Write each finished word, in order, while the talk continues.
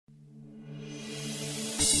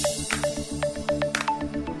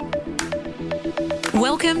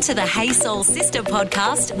Welcome to the Hey Soul Sister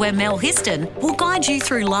podcast, where Mel Histon will guide you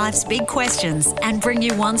through life's big questions and bring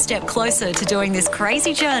you one step closer to doing this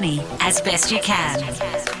crazy journey as best you can.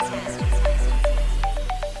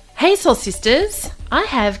 Hey Soul Sisters, I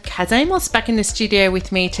have Kaz Amos back in the studio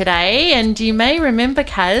with me today, and you may remember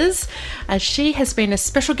Kaz as she has been a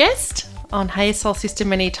special guest on Hey Soul Sister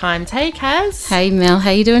many times. Hey Kaz. Hey Mel,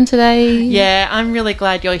 how you doing today? Yeah, I'm really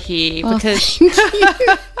glad you're here because thank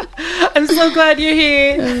you. I'm so glad you're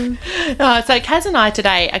here. So Kaz and I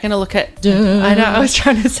today are going to look at, I know, I was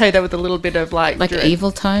trying to say that with a little bit of like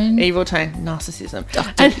evil tone. Evil tone, narcissism.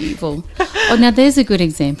 Dr. Evil. Oh, now there's a good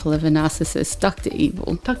example of a narcissist, Dr.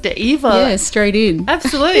 Evil. Dr. Evil. Yeah, straight in.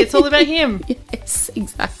 Absolutely. It's all about him. Yes,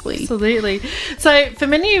 exactly. Absolutely. So for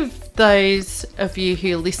many of those of you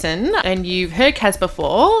who listen and you've heard Kaz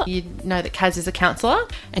before, you know that Kaz is a counsellor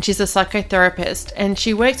and she's a psychotherapist, and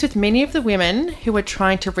she works with many of the women who are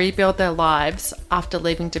trying to rebuild their lives after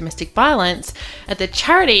leaving domestic violence at the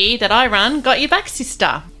charity that I run, Got Your Back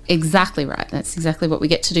Sister. Exactly right. That's exactly what we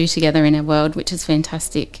get to do together in our world, which is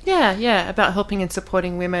fantastic. Yeah, about helping and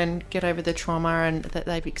supporting women get over the trauma and that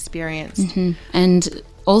they've experienced. Mm-hmm. And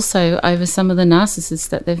also over some of the narcissists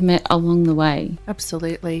that they've met along the way.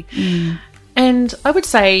 Absolutely. And I would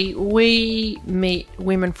say we meet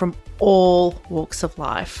women from all walks of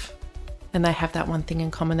life, and they have that one thing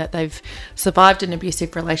in common, that they've survived an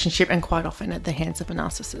abusive relationship, and quite often at the hands of a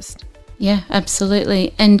narcissist. Yeah,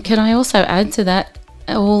 absolutely. And can I also add to that,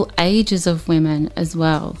 all ages of women as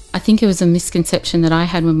well. I think it was a misconception that I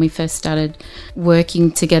had when we first started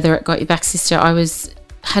working together at Got Your Back Sister.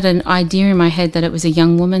 Had an idea in my head that it was a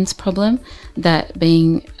young woman's problem, that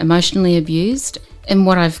being emotionally abused. And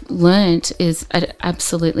what I've learnt is it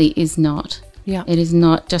absolutely is not. Yeah. It is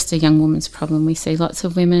not just a young woman's problem. We see lots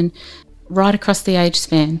of women right across the age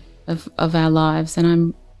span of our lives,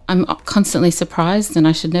 and I'm constantly surprised, and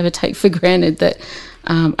I should never take for granted that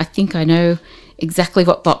I think I know exactly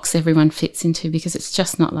what box everyone fits into, because it's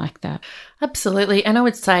just not like that. Absolutely. And I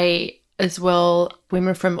would say as well,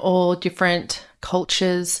 women from all different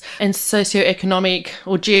cultures and socioeconomic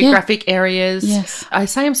or geographic areas. Yes. I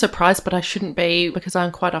say I'm surprised, but I shouldn't be, because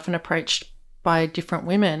I'm quite often approached by different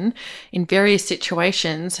women in various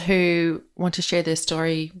situations who want to share their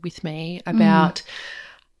story with me about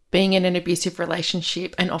being in an abusive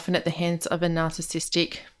relationship, and often at the hands of a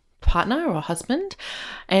narcissistic partner or husband.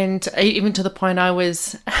 And even to the point I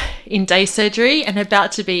was in day surgery and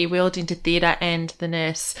about to be wheeled into theatre, and the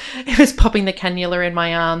nurse who was popping the cannula in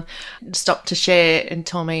my arm stopped to share and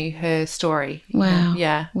tell me her story. Wow.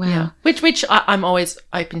 Yeah. Which I'm always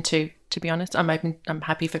open to be honest. I'm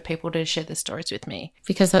happy for people to share their stories with me.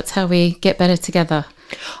 Because that's how we get better together.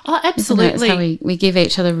 Oh, absolutely. That's how we give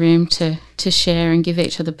each other room to share, and give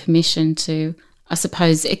each other permission to, I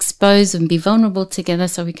suppose, expose and be vulnerable together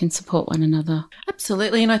so we can support one another.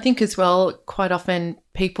 Absolutely. And I think as well, quite often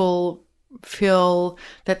people feel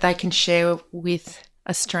that they can share with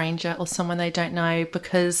a stranger or someone they don't know,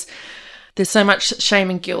 because there's so much shame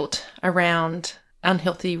and guilt around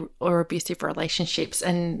unhealthy or abusive relationships,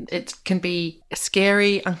 and it can be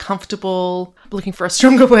scary, uncomfortable, looking for a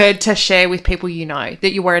stronger word, to share with people you know,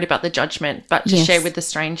 that you're worried about the judgment, but to share with the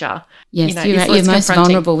stranger. Yes, you're most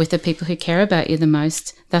vulnerable with the people who care about you the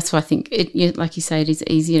most. That's why I think, like you say, it is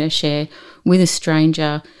easier to share with a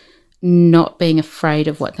stranger, not being afraid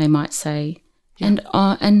of what they might say. Yeah.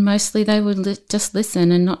 And mostly they would just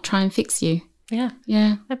listen and not try and fix you.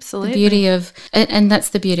 Yeah, absolutely. The beauty of, and that's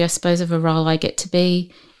the beauty, I suppose, of a role I get to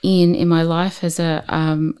be in my life as a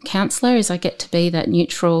counsellor, is I get to be that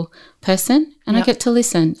neutral person, and I get to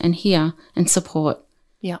listen and hear and support.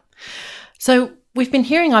 Yeah. So we've been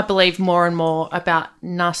hearing, I believe, more and more about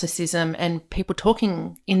narcissism, and people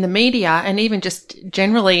talking in the media and even just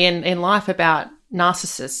generally in life about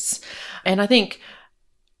narcissists. And I think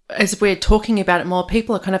as we're talking about it more,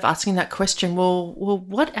 people are kind of asking that question, well,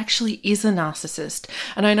 what actually is a narcissist?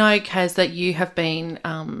 And I know, Kaz, that you have been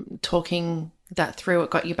talking that through at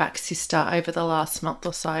Got Your Back Sister over the last month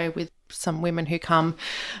or so with some women who come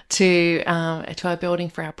to our building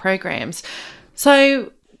for our programs.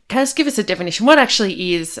 So, Kaz, give us a definition. What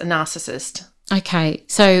actually is a narcissist? Okay,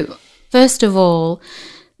 so first of all,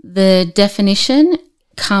 the definition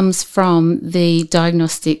comes from the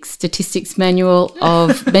Diagnostic Statistics Manual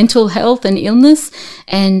of Mental Health and Illness,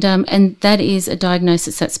 and that is a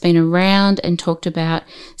diagnosis that's been around and talked about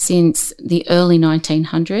since the early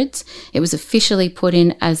 1900s. It was officially put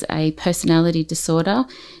in as a personality disorder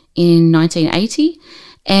in 1980,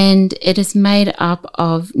 and it is made up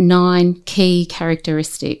of 9 key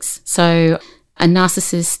characteristics. So a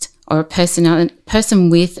narcissist or a person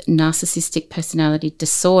with narcissistic personality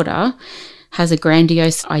disorder has a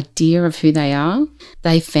grandiose idea of who they are.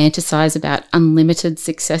 They fantasize about unlimited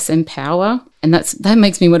success and power. And that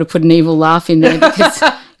makes me want to put an evil laugh in there because,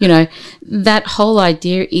 you know, that whole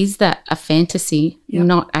idea is that a fantasy,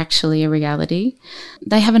 not actually a reality.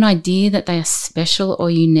 They have an idea that they are special or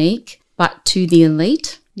unique, but to the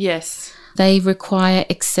elite. Yes. They require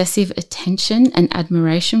excessive attention and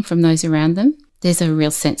admiration from those around them. There's a real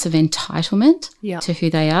sense of entitlement to who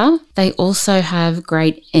they are. They also have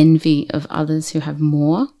great envy of others who have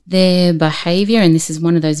more. Their behaviour, and this is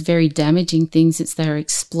one of those very damaging things, it's they're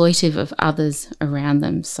exploitive of others around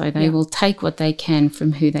them. So they will take what they can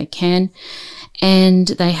from who they can, and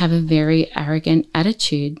they have a very arrogant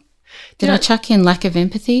attitude. Did I chuck in lack of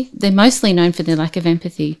empathy? They're mostly known for their lack of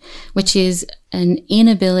empathy, which is an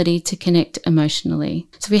inability to connect emotionally.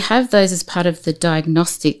 So we have those as part of the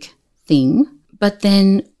diagnostic thing. But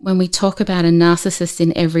then when we talk about a narcissist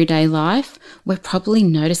in everyday life, we're probably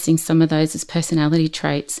noticing some of those as personality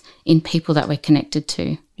traits in people that we're connected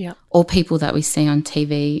to. Yeah. Or people that we see on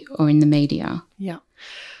TV or in the media. Yeah.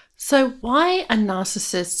 So why are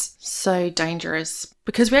narcissists so dangerous?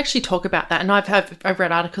 Because we actually talk about that, and I've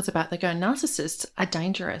read articles about, they go, narcissists are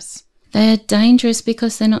dangerous. They're dangerous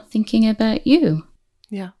because they're not thinking about you.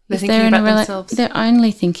 Yeah, they're thinking about themselves. They're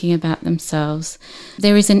only thinking about themselves.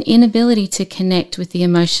 There is an inability to connect with the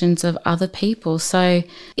emotions of other people. So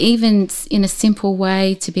even in a simple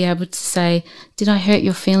way to be able to say, did I hurt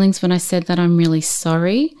your feelings when I said that I'm really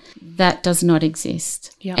sorry? That does not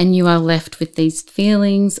exist. Yeah. And you are left with these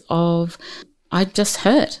feelings of, I just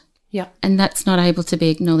hurt. Yeah. And that's not able to be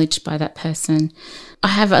acknowledged by that person. I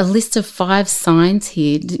have a list of 5 signs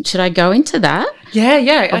here. Should I go into that?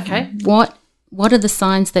 Yeah, okay. What are the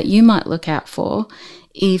signs that you might look out for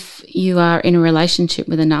if you are in a relationship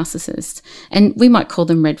with a narcissist? And we might call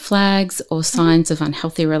them red flags or signs of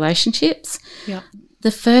unhealthy relationships. Yeah.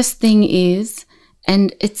 The first thing is,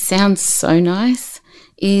 and it sounds so nice,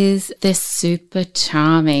 is they're super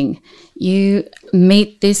charming. You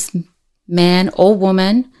meet this man or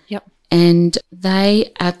woman and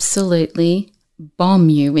they absolutely bomb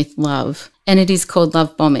you with love. And it is called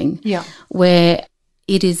love bombing. Yeah. Where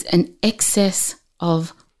it is an excess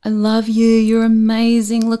of, I love you, you're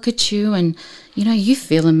amazing, look at you, and, you know, you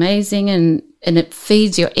feel amazing, and it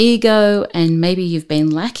feeds your ego, and maybe you've been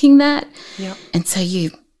lacking that. Yeah. And so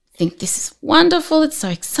you think, this is wonderful, it's so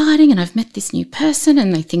exciting, and I've met this new person,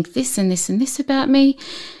 and they think this and this and this about me,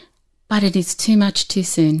 but it is too much too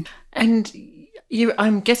soon. And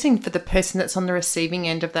I'm guessing for the person that's on the receiving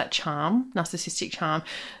end of that charm, narcissistic charm,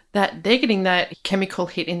 that they're getting that chemical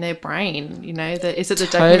hit in their brain, you know, is it the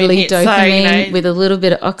totally dopamine hit? Dopamine, so, you know, with a little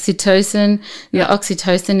bit of oxytocin. Yeah. The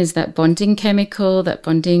oxytocin is that bonding chemical, that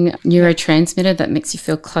bonding neurotransmitter that makes you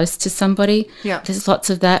feel close to somebody. Yeah. There's lots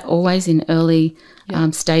of that always in early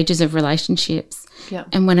stages of relationships. Yeah.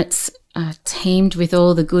 And when it's teamed with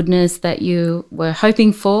all the goodness that you were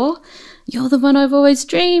hoping for, you're the one I've always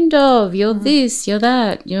dreamed of, you're this, you're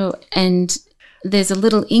that, and there's a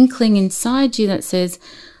little inkling inside you that says,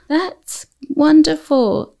 that's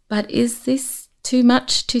wonderful, but is this too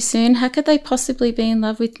much too soon? How could they possibly be in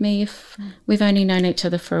love with me if we've only known each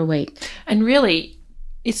other for a week? And really,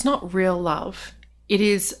 it's not real love. It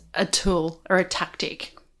is a tool or a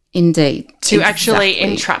tactic. Indeed. To actually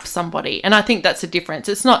entrap somebody. And I think that's a difference.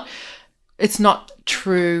 It's not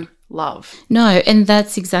true love. No, and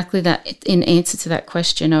that's exactly that in answer to that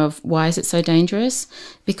question of why is it so dangerous?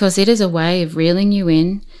 Because it is a way of reeling you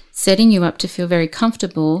in, setting you up to feel very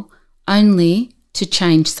comfortable, only to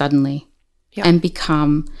change suddenly and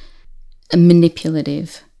become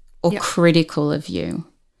manipulative or critical of you.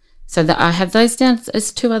 So that I have those down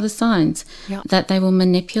as 2 other signs, that they will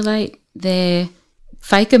manipulate their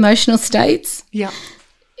fake emotional states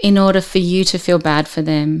in order for you to feel bad for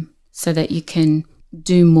them so that you can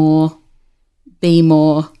do more, be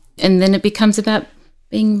more, and then it becomes about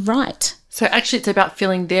being right. So actually it's about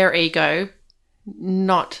filling their ego,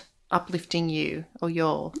 not uplifting you or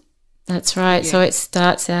your... That's right. So it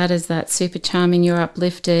starts out as that super charming, you're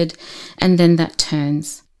uplifted, and then that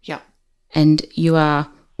turns. Yeah. And you are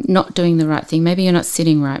not doing the right thing. Maybe you're not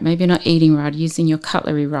sitting right. Maybe you're not eating right, using your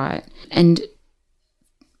cutlery right. And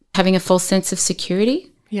having a false sense of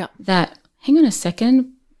security. Yeah. That, hang on a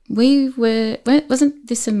second, wasn't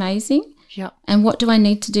this amazing? Yeah. And what do I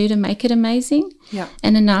need to do to make it amazing? Yeah.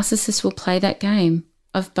 And a narcissist will play that game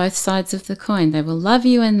of both sides of the coin. They will love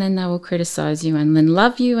you and then they will criticize you, and then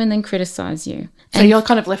love you and then criticize you. So you're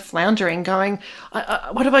kind of left floundering going,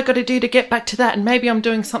 what have I got to do to get back to that? And maybe I'm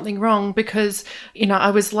doing something wrong because, you know,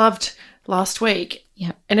 I was loved last week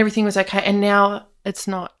and everything was okay, and now it's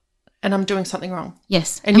not. and I'm doing something wrong.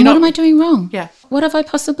 Yes. And what am I doing wrong? Yeah. What have I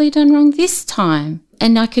possibly done wrong this time?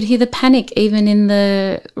 And I could hear the panic even in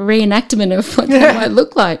the reenactment of what that might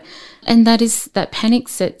look like. And that panic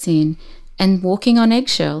sets in, and walking on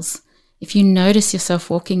eggshells. If you notice yourself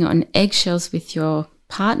walking on eggshells with your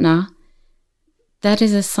partner, that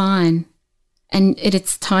is a sign. And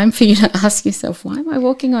it's time for you to ask yourself, why am I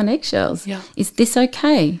walking on eggshells? Yeah. Is this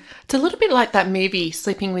okay? It's a little bit like that movie,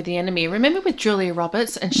 Sleeping with the Enemy. Remember with Julia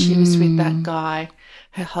Roberts, and she was with that guy,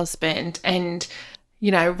 her husband, and,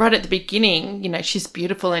 you know, right at the beginning, you know, she's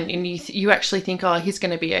beautiful, and you actually think, oh, he's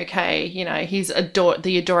going to be okay. You know, he's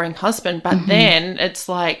the adoring husband. But then it's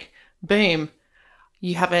like, boom,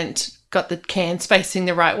 you haven't got the cans facing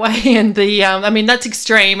the right way, and that's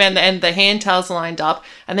extreme, and the hand tails lined up,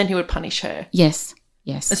 and then he would punish her. Yes.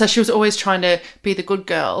 And so she was always trying to be the good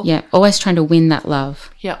girl. Yeah, always trying to win that love.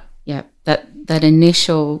 Yeah. Yeah, that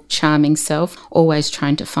initial charming self, always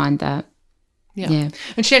trying to find that. Yeah.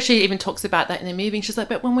 And she actually even talks about that in the movie. She's like,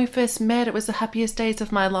 but when we first met, it was the happiest days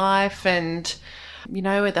of my life, and, you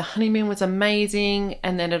know, the honeymoon was amazing,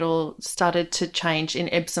 and then it all started to change in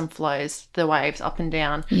ebbs and flows, the waves up and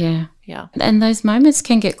down. Yeah. Yeah. And those moments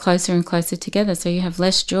can get closer and closer together, so you have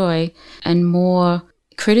less joy and more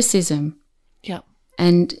criticism. Yeah.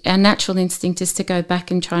 And our natural instinct is to go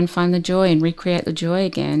back and try and find the joy and recreate the joy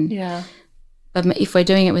again. Yeah. But if we're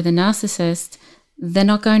doing it with a narcissist, they're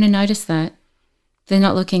not going to notice that. They're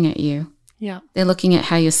not looking at you. Yeah. They're looking at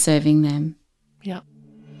how you're serving them. Yeah.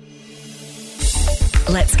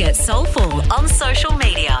 Let's get soulful on social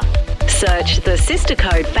media. Search the Sister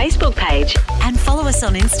Code Facebook page and follow us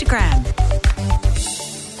on Instagram.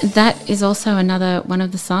 That is also another one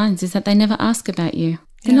of the signs, is that they never ask about you.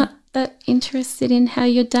 They're not that interested in how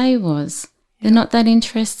your day was. They're not that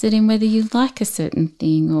interested in whether you like a certain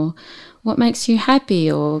thing or what makes you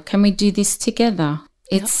happy or can we do this together.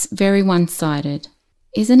 It's very one-sided.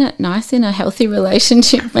 Isn't it nice in a healthy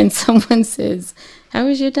relationship when someone says, how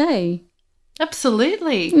was your day?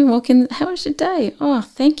 Absolutely. We walk in, how was your day? Oh,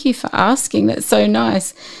 thank you for asking. That's so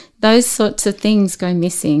nice. Those sorts of things go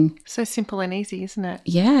missing. So simple and easy, isn't it?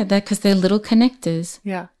 Yeah, because they're little connectors.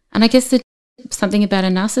 Yeah. And I guess something about a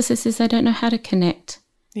narcissist is they don't know how to connect.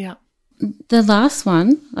 Yeah. The last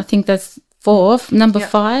one, I think that's number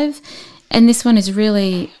 5. And this one is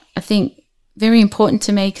really, I think, very important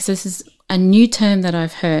to me because this is a new term that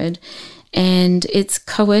I've heard, and it's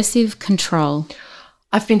coercive control.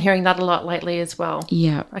 I've been hearing that a lot lately as well.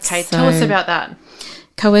 Yeah. Okay, tell us about that.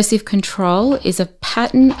 Coercive control is a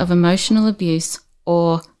pattern of emotional abuse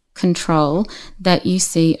or control that you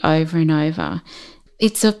see over and over.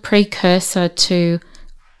 It's a precursor to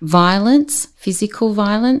violence, physical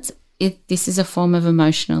violence. This is a form of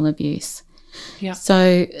emotional abuse. Yeah.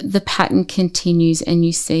 So the pattern continues and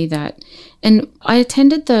you see that. And I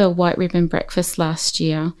attended the White Ribbon Breakfast last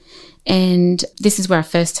year, and this is where I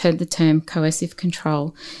first heard the term coercive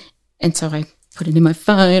control. And so I put it in my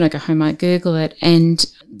phone, I go home, I Google it. And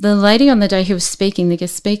the lady on the day who was speaking, the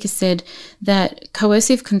guest speaker, said that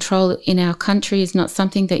coercive control in our country is not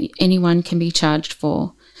something that anyone can be charged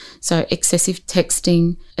for. So excessive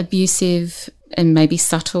texting, abusive and maybe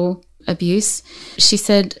subtle abuse. She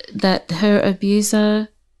said that her abuser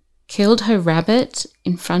killed her rabbit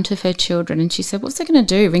in front of her children. And she said, what's they going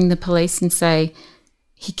to do? Ring the police and say,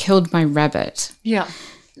 he killed my rabbit? Yeah.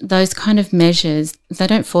 Those kind of measures, they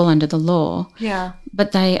don't fall under the law. Yeah.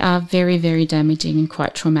 But they are very, very damaging and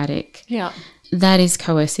quite traumatic. Yeah. That is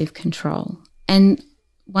coercive control. And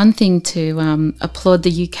one thing to applaud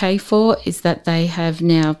the UK for is that they have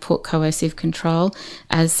now put coercive control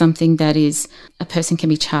as something that is a person can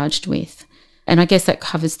be charged with. And I guess that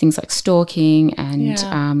covers things like stalking and,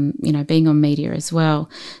 being on media as well.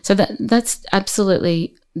 So that's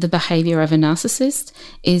absolutely the behaviour of a narcissist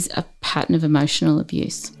is a pattern of emotional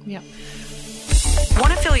abuse. Yeah.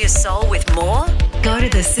 Want to fill your soul with more? Go to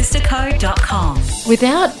thesistercode.com.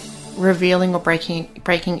 Without revealing or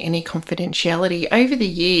breaking any confidentiality, over the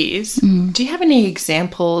years, do you have any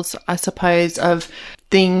examples, I suppose, of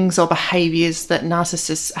things or behaviours that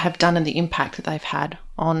narcissists have done and the impact that they've had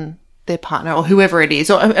on their partner or whoever it is?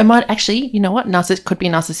 Or it might actually, you know what, could be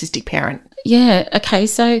a narcissistic parent. Yeah, okay.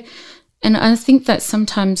 So, and I think that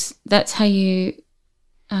sometimes that's how you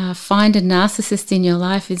find a narcissist in your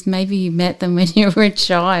life is maybe you met them when you were a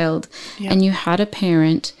child and you had a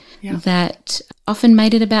parent that often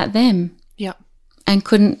made it about them and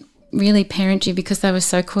couldn't really parent you because they were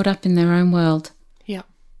so caught up in their own world. Yeah.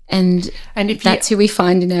 And if that's who we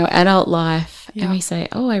find in our adult life and we say,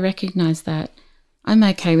 oh, I recognise that. I'm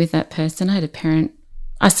okay with that person. I had a parent.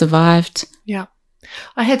 I survived. Yeah.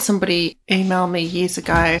 I had somebody email me years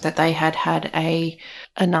ago that they had a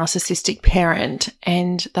a narcissistic parent,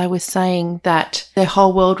 and they were saying that their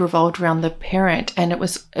whole world revolved around the parent, and it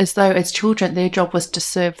was as though as children their job was to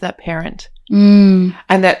serve that parent, and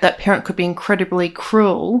that parent could be incredibly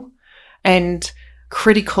cruel and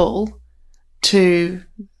critical to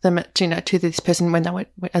them, to this person when they were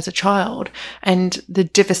as a child, and the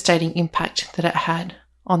devastating impact that it had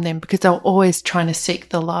on them, because they were always trying to seek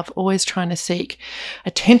the love, always trying to seek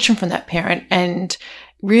attention from that parent, and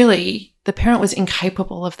really the parent was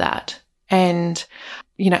incapable of that, and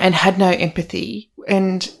and had no empathy.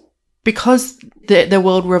 And because the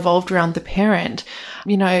world revolved around the parent,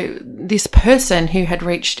 this person who had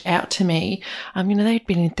reached out to me, they'd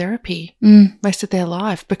been in therapy most of their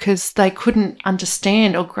life because they couldn't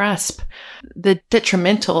understand or grasp the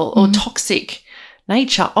detrimental or toxic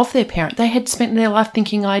nature of their parent. They had spent their life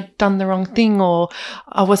thinking I'd done the wrong thing, or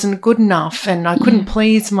I wasn't good enough, and I couldn't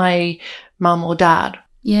please my mum or dad.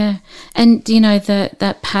 Yeah. And,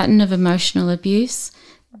 that pattern of emotional abuse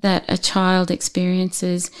that a child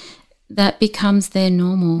experiences, that becomes their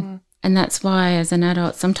normal. And that's why as an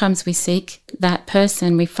adult, sometimes we seek that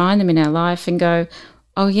person, we find them in our life and go,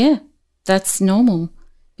 oh yeah, that's normal,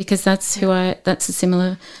 because that's that's a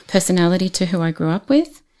similar personality to who I grew up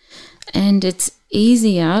with. And it's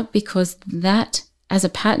easier because that as a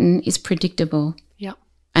pattern is predictable. Yeah.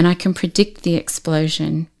 And I can predict the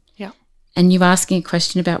explosion. Yeah. And you're asking a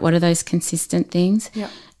question about what are those consistent things? Yeah.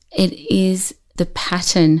 It is the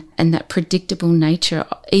pattern and that predictable nature,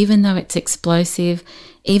 even though it's explosive,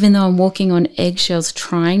 even though I'm walking on eggshells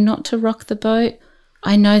trying not to rock the boat,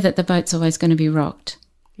 I know that the boat's always going to be rocked.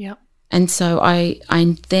 Yeah. And so I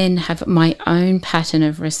then have my own pattern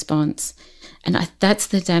of response. And that's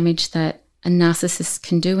the damage that a narcissist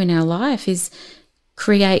can do in our life, is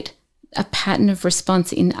create a pattern of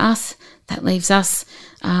response in us that leaves us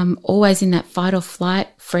always in that fight or flight,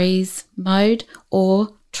 freeze mode,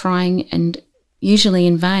 or trying, and usually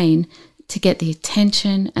in vain, to get the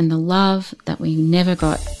attention and the love that we never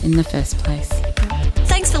got in the first place.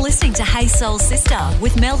 Thanks for listening to Hey Soul Sister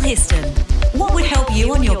with Mel Histon. What would help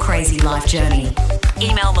you on your crazy life journey?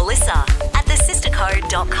 Email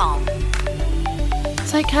melissa@thesistercode.com.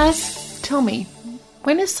 So, Kaz, tell me,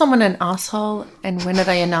 when is someone an asshole and when are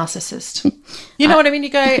they a narcissist? You know what I mean? You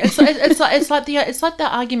go, it's like the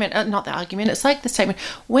argument, not the argument. It's like the statement.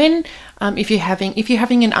 When, if you're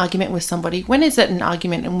having an argument with somebody, when is it an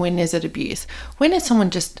argument and when is it abuse? When is someone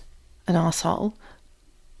just an asshole,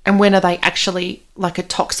 and when are they actually like a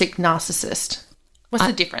toxic narcissist? What's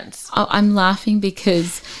the difference? I'm laughing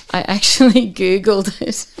because I actually Googled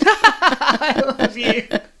it. I love you.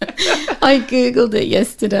 I Googled it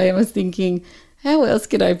yesterday. I was thinking, how else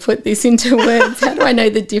could I put this into words? How do I know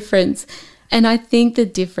the difference? And I think the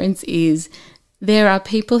difference is there are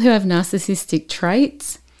people who have narcissistic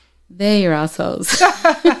traits. They're your assholes.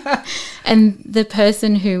 And the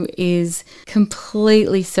person who is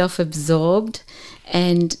completely self-absorbed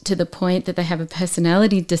and to the point that they have a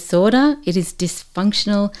personality disorder, it is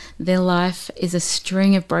dysfunctional. Their life is a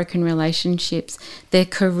string of broken relationships. Their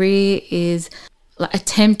career is like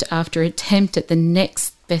attempt after attempt at the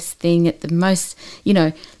next best thing, at the most,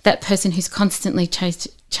 that person who's constantly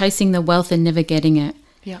chasing the wealth and never getting it.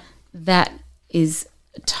 Yeah. That is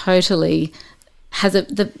totally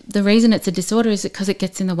the reason it's a disorder is because it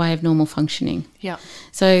gets in the way of normal functioning. Yeah.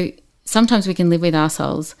 So sometimes we can live with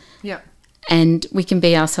assholes. Yeah. And we can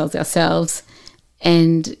be assholes ourselves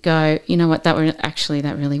and go, you know what, that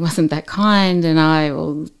really wasn't that kind, and I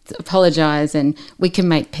will apologise, and we can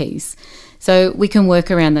make peace. So we can work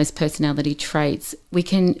around those personality traits. We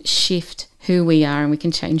can shift who we are and we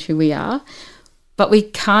can change who we are, but we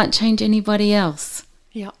can't change anybody else.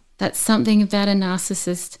 Yeah. That's something about a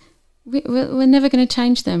narcissist. We're never going to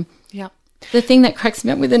change them. Yeah. The thing that cracks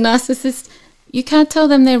me up with a narcissist, you can't tell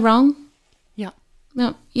them they're wrong. Yeah.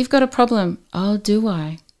 No, you've got a problem. Oh, do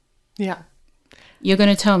I? Yeah. You're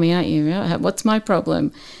going to tell me, aren't you? What's my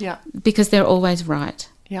problem? Yeah. Because they're always right.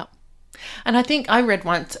 Yeah. And I think I read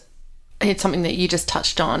once, it's something that you just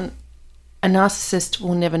touched on, a narcissist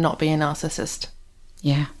will never not be a narcissist.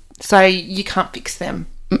 Yeah. So you can't fix them.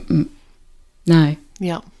 Mm-mm. No.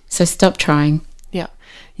 Yeah. So stop trying. Yeah.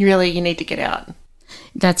 You need to get out.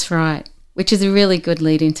 That's right. Which is a really good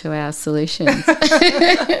lead into our solutions.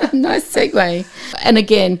 Nice segue. And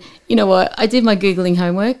again, you know what? I did my Googling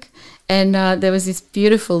homework, and there was this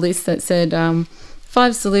beautiful list that said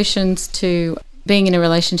 5 solutions to being in a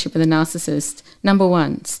relationship with a narcissist. Number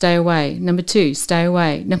 1, stay away. Number 2, stay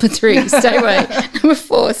away. Number 3, stay away. Number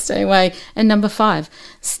 4, stay away. And number 5,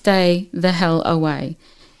 stay the hell away.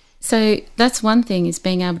 So that's one thing, is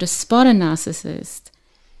being able to spot a narcissist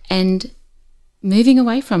and moving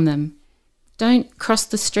away from them. Don't cross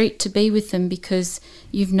the street to be with them because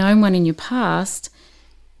you've known one in your past.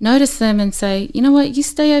 Notice them and say, you know what, you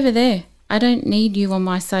stay over there. I don't need you on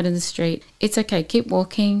my side of the street. It's okay. Keep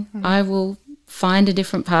walking. I will find a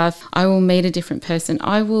different path. I will meet a different person.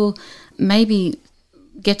 I will maybe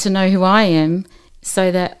get to know who I am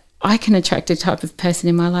so that I can attract a type of person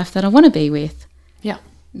in my life that I want to be with. Yeah.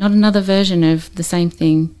 Not another version of the same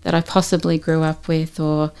thing that I possibly grew up with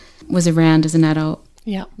or was around as an adult.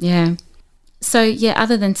 Yeah. Yeah. So, yeah,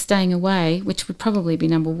 other than staying away, which would probably be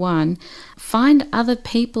number one, find other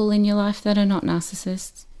people in your life that are not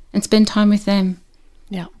narcissists and spend time with them.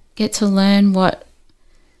 Yeah. Get to learn what,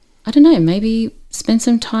 I don't know, maybe spend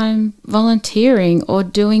some time volunteering or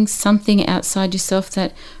doing something outside yourself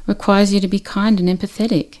that requires you to be kind and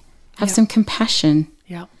empathetic. Have some compassion.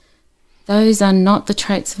 Yeah. Those are not the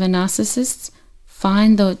traits of a narcissist.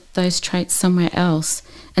 Find those traits somewhere else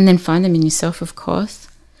and then find them in yourself, of course.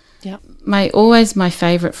 Yeah. My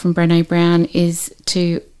favourite from Brené Brown is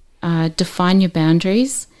to define your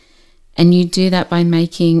boundaries, and you do that by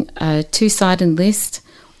making a two-sided list,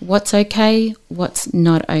 what's okay, what's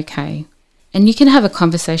not okay. And you can have a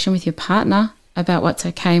conversation with your partner about what's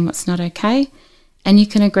okay and what's not okay, and you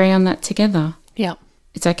can agree on that together. Yeah.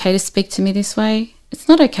 It's okay to speak to me this way. It's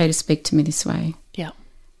not okay to speak to me this way. Yeah.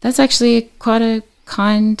 That's actually quite a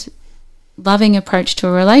kind, loving approach to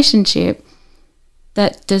a relationship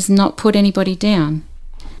that does not put anybody down.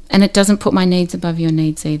 And it doesn't put my needs above your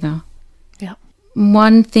needs either. Yeah.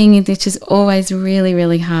 One thing which is always really,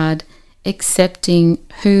 really hard, accepting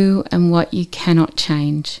who and what you cannot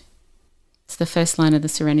change. It's the first line of the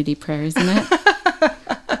Serenity Prayer, isn't it?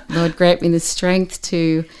 Lord, grant me the strength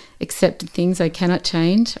to accept the things I cannot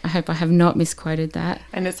change. I hope I have not misquoted that.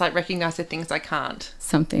 And it's like recognise the things I can't.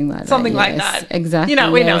 Something like that. Something like that. Exactly. You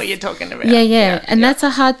know, we know what you're talking about. Yeah. And that's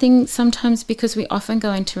a hard thing sometimes because we often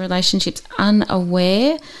go into relationships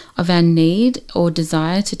unaware of our need or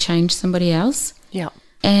desire to change somebody else. Yeah.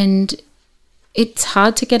 And it's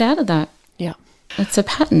hard to get out of that. Yeah. It's a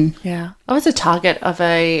pattern. Yeah. I was a target of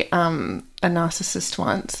a narcissist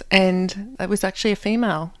once, and it was actually a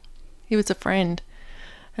female. He was a friend.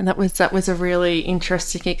 And that was a really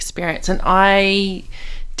interesting experience. And I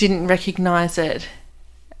didn't recognise it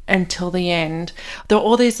until the end. There were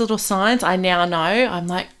all these little signs I now know. I'm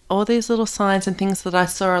like, all these little signs and things that I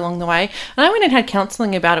saw along the way. And I went and had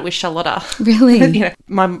counselling about it with Charlotta. Really? You know,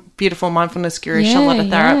 my beautiful mindfulness guru, Charlotta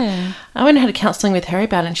Tharup. Yeah. I went and had a counselling with her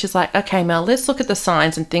about it. And she's like, okay, Mel, let's look at the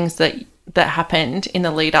signs and things that happened in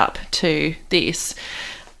the lead up to this.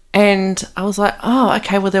 And I was like, oh,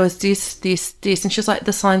 okay, well, there was this. And she was like,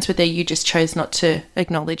 the signs were there. You just chose not to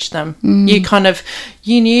acknowledge them.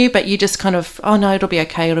 You knew, but you just kind of, oh, no, it'll be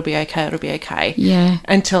okay. Yeah.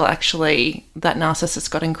 Until actually that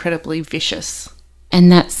narcissist got incredibly vicious.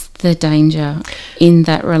 And that's the danger in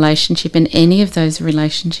that relationship, in any of those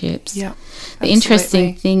relationships. Yeah. The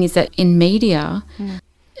interesting thing is that in media,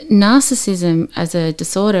 narcissism as a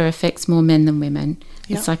disorder affects more men than women.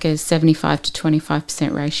 Yep. It's like a 75 to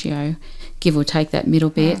 25% ratio, give or take that middle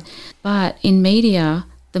bit. But in media,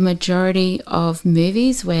 the majority of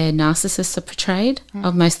movies where narcissists are portrayed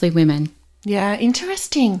are mostly women. Yeah,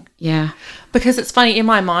 interesting. Yeah. Because it's funny, in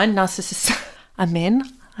my mind, narcissists are men.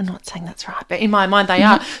 I'm not saying that's right, but in my mind they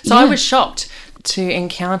are. So I was shocked to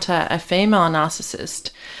encounter a female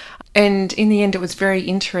narcissist. And in the end, it was very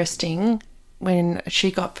interesting when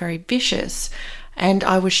she got very vicious, and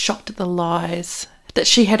I was shocked at the lies that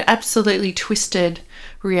she had absolutely twisted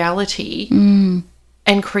reality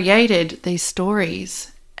and created these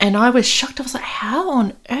stories. And I was shocked. I was like, how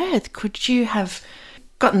on earth could you have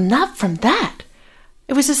gotten that from that?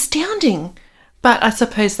 It was astounding. But I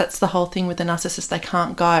suppose that's the whole thing with the narcissist. They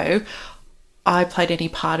can't go, I played any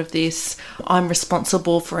part of this, I'm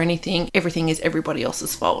responsible for anything, everything is everybody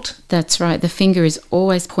else's fault. That's right. The finger is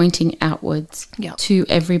always pointing outwards to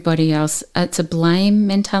everybody else. It's a blame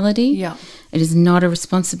mentality. Yeah. It is not a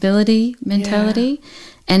responsibility mentality. Yeah.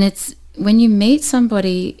 And it's when you meet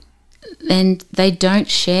somebody and they don't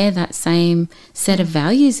share that same set of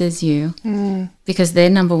values as you because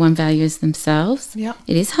their number one value is themselves, it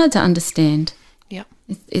is hard to understand. Yeah.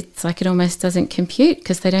 It's like it almost doesn't compute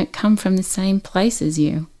because they don't come from the same place as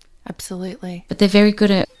you. Absolutely. But they're very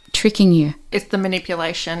good at tricking you. It's the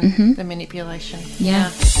manipulation. The manipulation.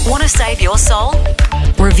 Yeah. Want to save your soul?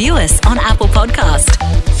 Review us on Apple Podcast.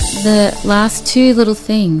 The last two little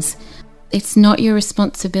things. It's not your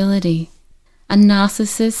responsibility. A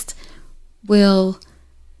narcissist will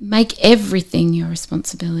make everything your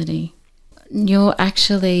responsibility. You're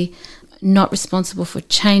actually not responsible for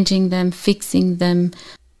changing them, fixing them,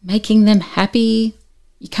 making them happy.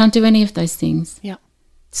 You can't do any of those things. Yeah.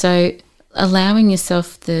 So allowing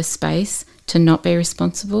yourself the space to not be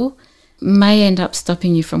responsible may end up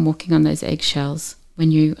stopping you from walking on those eggshells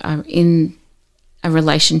when you are in a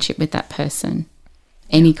relationship with that person,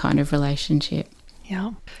 any kind of relationship.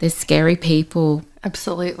 Yeah. There's scary people.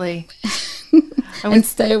 Absolutely. And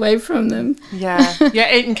stay away from them. Yeah. Yeah.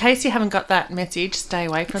 In case you haven't got that message, stay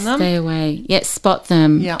away from them. Stay away. Yeah, spot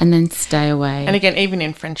them and then stay away. And again, even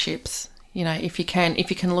in friendships, you know, if you can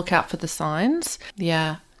look out for the signs, do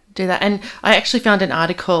that. And I actually found an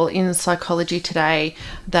article in Psychology Today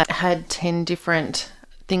that had 10 different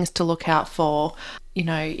things to look out for, you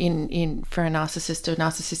know, in for a narcissist or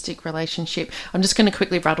narcissistic relationship. I'm just going to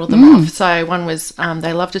quickly rattle them off. So one was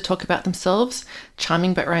they love to talk about themselves,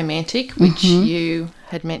 charming but romantic, which you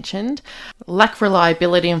had mentioned. Lack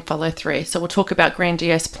reliability and follow through. So we'll talk about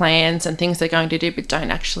grandiose plans and things they're going to do but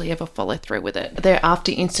don't actually ever follow through with it. They're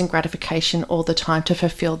after instant gratification all the time to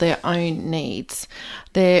fulfill their own needs.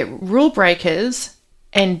 They're rule breakers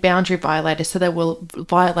and boundary violators, so they will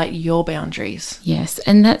violate your boundaries. Yes,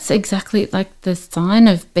 and that's exactly like the sign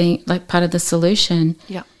of being like part of the solution.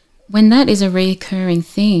 Yeah. When that is a recurring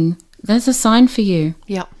thing, that's a sign for you.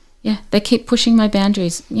 Yeah. Yeah, they keep pushing my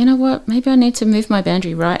boundaries. You know what? Maybe I need to move my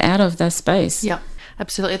boundary right out of that space. Yeah,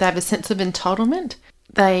 absolutely. They have a sense of entitlement.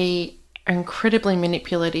 They are incredibly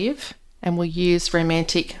manipulative and will use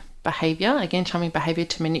romantic behaviour, again, charming behaviour,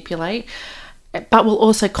 to manipulate, but will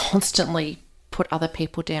also constantly put other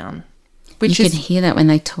people down. You can hear that when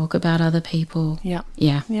they talk about other people. Yeah.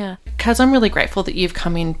 Yeah. Yeah. Kaz, I'm really grateful that you've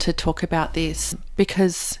come in to talk about this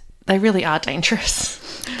because they really are dangerous.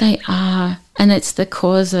 They are. And it's the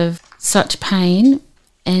cause of such pain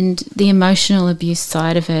and the emotional abuse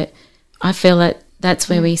side of it. I feel that that's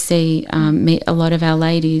where we see meet a lot of our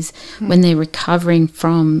ladies when they're recovering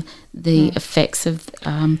from the effects of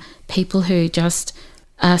people who just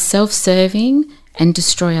are self-serving and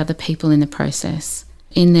destroy other people in the process,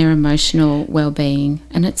 in their emotional well-being.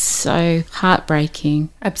 And it's so heartbreaking.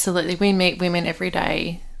 Absolutely. We meet women every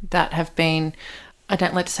day that have been, I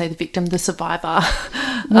don't like to say the victim, the survivor.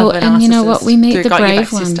 Well, and you know what? We meet the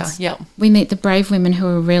brave ones. Sister. Yep. We meet the brave women who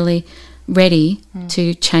are really ready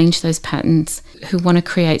to change those patterns, who want to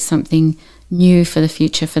create something new for the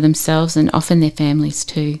future for themselves and often their families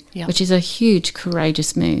too, which is a huge,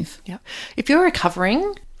 courageous move. Yeah. If you're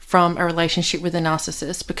recovering from a relationship with a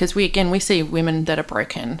narcissist, because we see women that are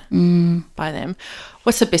broken by them,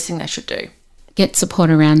 what's the best thing they should do? Get support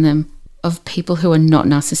around them of people who are not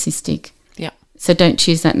narcissistic. Yeah. So don't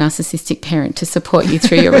choose that narcissistic parent to support you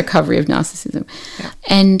through your recovery of narcissism. Yeah.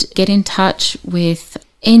 And get in touch with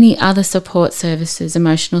any other support services,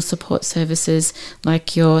 emotional support services,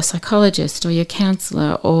 like your psychologist or your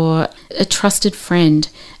counsellor or a trusted friend.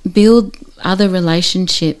 Build other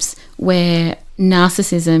relationships where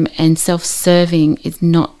narcissism and self-serving is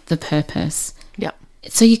not the purpose. Yeah.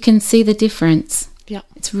 So you can see the difference. Yeah.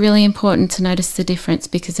 It's really important to notice the difference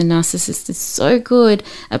because a narcissist is so good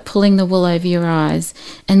at pulling the wool over your eyes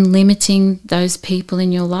and limiting those people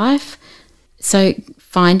in your life. So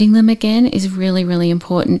finding them again is really, really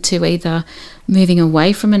important to either moving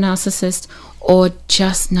away from a narcissist or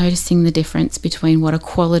just noticing the difference between what a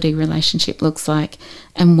quality relationship looks like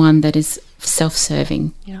and one that is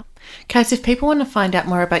self-serving. Yeah. Kaz, if people want to find out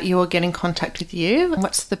more about you or get in contact with you,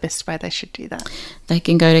 what's the best way they should do that? They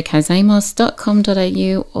can go to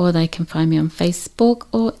kazamos.com.au or they can find me on Facebook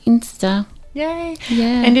or Insta. Yay.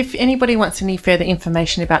 Yeah. And if anybody wants any further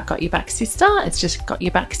information about Got Your Back Sister, it's just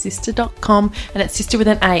gotyourbacksister.com and it's sister with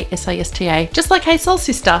an A, S-I-S-T-A, just like Hey Soul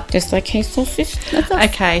Sister. Just like Hey Soul Sister. That's us.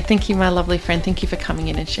 Okay, thank you, my lovely friend. Thank you for coming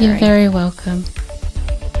in and sharing. You're very welcome.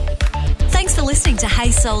 Thanks for listening to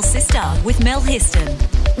Hey Soul Sister with Mel Histon.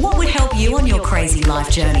 What would help you on your crazy life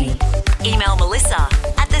journey? Email Melissa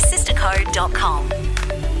at thesistercode.com.